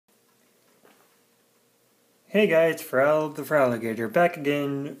Hey guys, Pharrell the Alligator back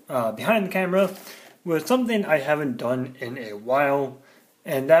again behind the camera with something I haven't done in a while,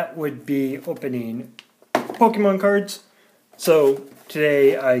 and that would be opening Pokemon cards. So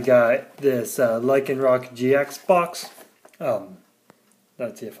today I got this Lycanroc GX box.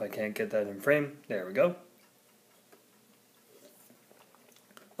 Let's see if I can't get that in frame. There we go.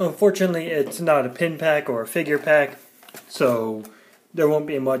 Unfortunately, it's not a pin pack or a figure pack, so there won't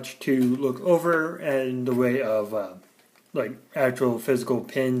be much to look over in the way of like actual physical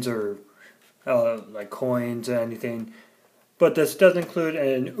pins or like coins or anything. But this does include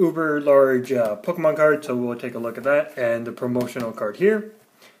an uber large Pokemon card, so we'll take a look at that, and the promotional card here.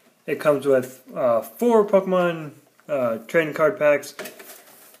 It comes with 4 Pokemon trading card packs.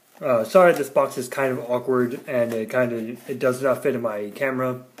 Sorry, this box is kind of awkward and it does not fit in my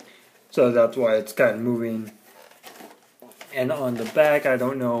camera, so that's why it's kind of moving. And on the back, I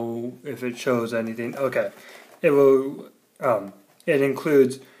don't know if it shows anything. Okay, it will. It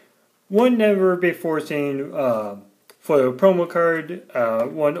includes one never before seen foil promo card,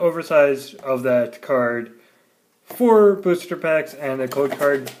 one oversized of that card, 4 booster packs, and a code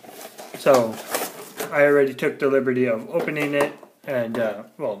card. So I already took the liberty of opening it and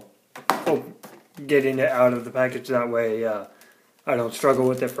getting it out of the package. That way, I don't struggle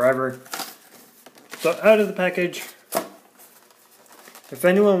with it forever. So out of the package. If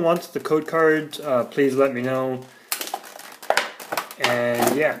anyone wants the code cards, please let me know.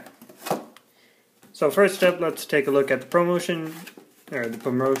 And yeah. So first up, let's take a look at the promotion, or the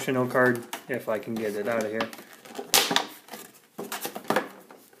promotional card, if I can get it out of here.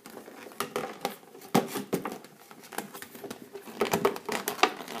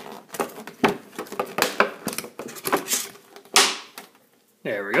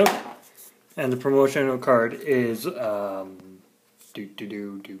 There we go. And the promotional card is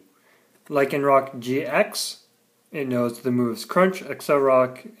Lycanroc GX. It knows the moves Crunch,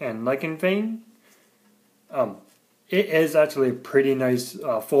 Accelerock, and Lycanfane. It is actually a pretty nice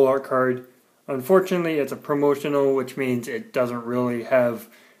full art card. Unfortunately, it's a promotional, which means it doesn't really have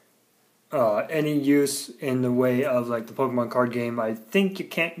any use in the way of like the Pokemon card game. I think you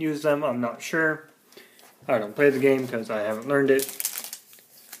can't use them, I'm not sure. I don't play the game because I haven't learned it.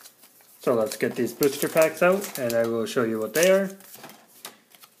 So let's get these booster packs out and I will show you what they are.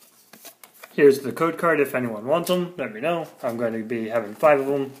 Here's the code card if anyone wants them, let me know. I'm going to be having 5 of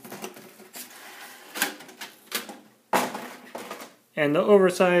them. And the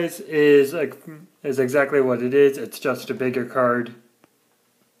oversize is exactly what it is. It's just a bigger card.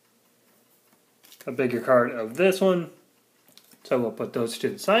 A bigger card of this one. So we'll put those to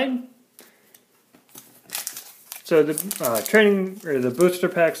the side. So the the booster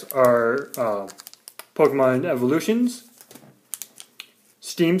packs are Pokemon Evolutions,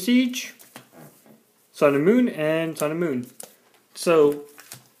 Steam Siege, Sun and Moon, and Sun and Moon. So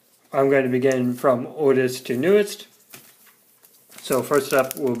I'm going to begin from oldest to newest. So first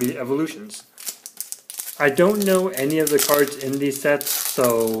up will be Evolutions. I don't know any of the cards in these sets,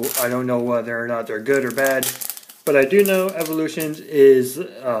 so I don't know whether or not they're good or bad. But I do know Evolutions is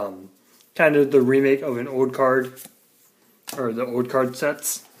kind of the remake of an old card, or the old card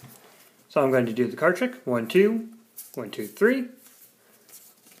sets. So I'm going to do the card trick. 1, 2, 1, 2, 3.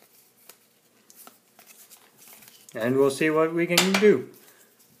 And we'll see what we can do.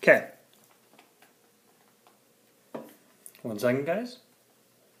 Okay. 1 second, guys.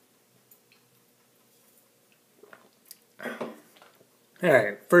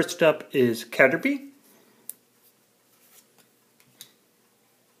 Alright, first up is Caterpie.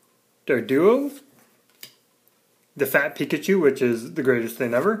 Duo. The Fat Pikachu, which is the greatest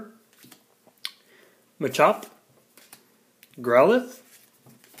thing ever. Machop. Growlithe.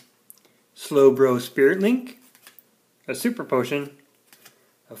 Slowbro Spirit Link. A Super Potion.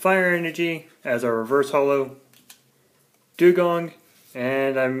 A Fire Energy as a Reverse Holo. Dugong.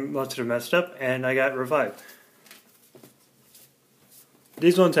 And I must have messed up and I got Revive.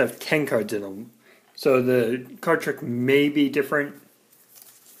 These ones have 10 cards in them. So the card trick may be different.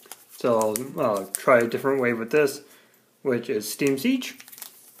 So I'll try a different way with this, which is Steam Siege.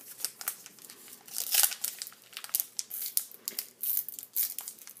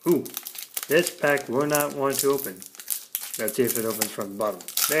 Ooh, this pack will not want to open. Let's see if it opens from the bottom.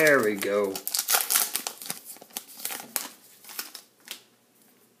 There we go.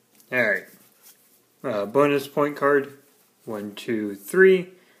 Alright. Bonus point card. 1, 2, 3.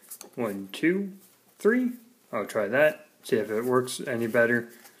 1, 2, 3. I'll try that. See if it works any better.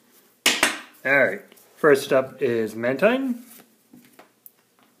 Alright, first up is Mantine,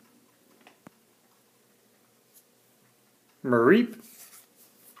 Mareep,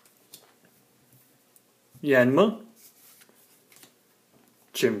 Yanma,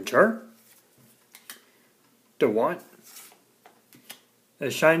 Chimchar, Dewant, a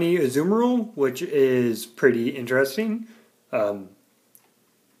shiny Azumarill, which is pretty interesting.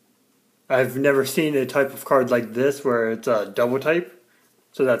 I've never seen a type of card like this where it's a double type,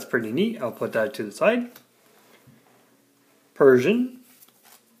 so that's pretty neat. I'll put that to the side. Persian,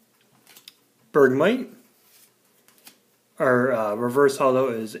 Bergmite, our reverse holo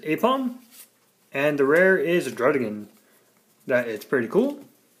is Apom, and the rare is Druddigan. That is pretty cool.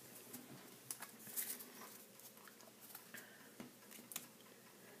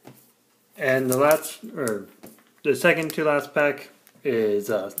 And the second to last pack is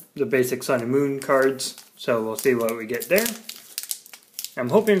the basic Sun and Moon cards, so we'll see what we get there. I'm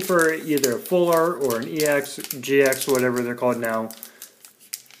hoping for either a full art or an EX, GX, whatever they're called now.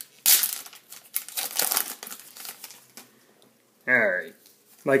 Alright.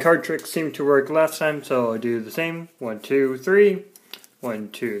 My card trick seemed to work last time, so I'll do the same. 1, 2, 3. 1,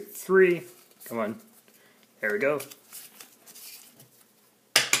 2, 3. Come on. There we go.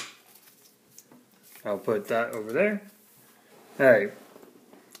 I'll put that over there. Alright.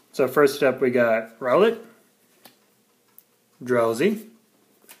 So first up we got Rowlet, Drowsy,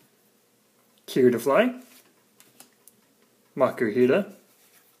 Cure-to-Fly, Makuhita,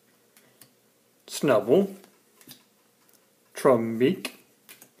 Snubbull, Trumbeak,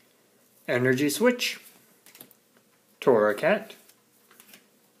 Energy Switch, Torracat.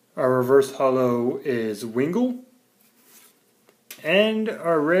 Our reverse holo is Wingull. And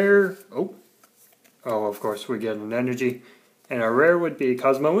our rare... Oh, of course we get an energy. And our rare would be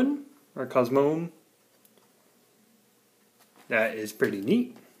Cosmoem, or Cosmoem. That is pretty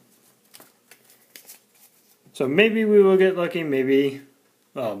neat. So maybe we will get lucky, maybe...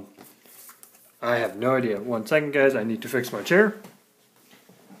 I have no idea. 1 second, guys. I need to fix my chair.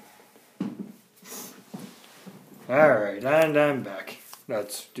 Alright, and I'm back.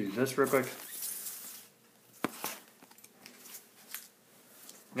 Let's do this real quick.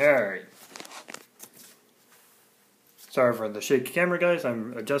 Alright. Sorry for the shaky camera, guys.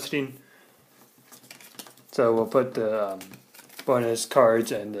 I'm adjusting. So we'll put the bonus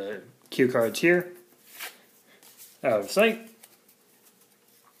cards and the cue cards here. Out of sight.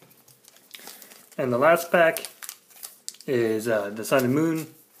 And the last pack is the Sun and Moon.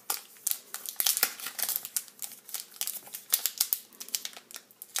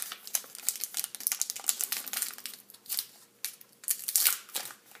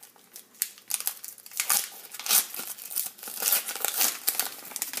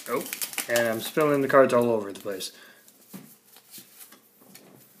 Oh, and I'm spilling the cards all over the place.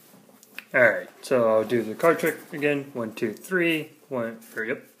 Alright, so I'll do the card trick again. 1, 2, 3. 1,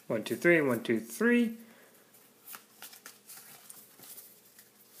 2, 3. 1, 2, 3.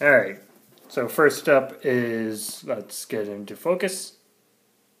 Alright, so first up is, let's get into focus.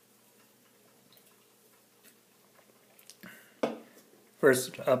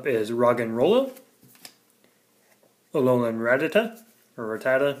 First up is Roggenrola, Alolan Rattata, or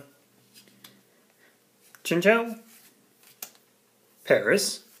Rattata, Chinchou,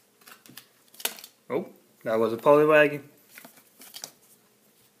 Paris. Oh, that was a Poliwag.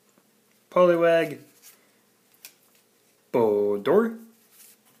 Poliwag, Bodor,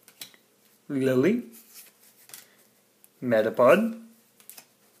 Lily, Metapod.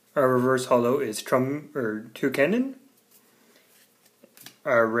 Our reverse holo is Toucannon.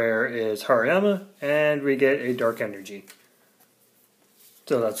 Our rare is Hariyama, and we get a Dark Energy.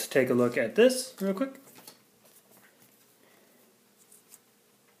 So let's take a look at this real quick.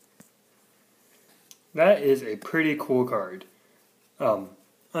 That is a pretty cool card.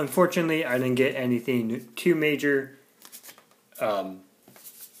 Unfortunately, I didn't get anything too major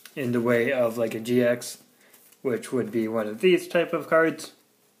in the way of like a GX, which would be one of these type of cards.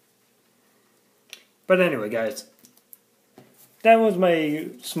 But anyway, guys, that was my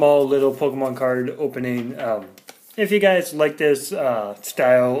small little Pokemon card opening. If you guys like this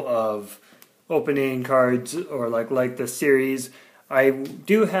style of opening cards or like this series, I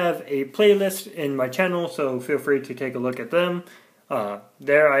do have a playlist in my channel, so feel free to take a look at them.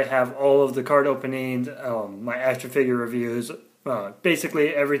 There I have all of the card openings, my action figure reviews,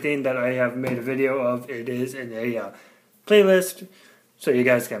 basically everything that I have made a video of. It is in a playlist, so you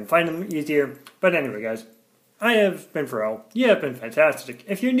guys can find them easier. But anyway, guys, I have been Pharrell. You have been fantastic.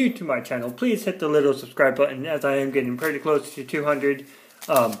 If you're new to my channel, please hit the little subscribe button, as I am getting pretty close to 200.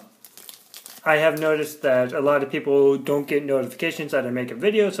 I have noticed that a lot of people don't get notifications that I make a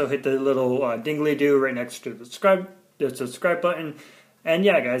video, so hit the little dingly-doo right next to the subscribe button. And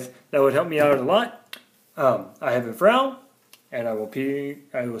yeah, guys, that would help me out a lot. I have been Pharrell, and I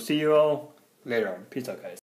will see you all later on. Peace out, guys.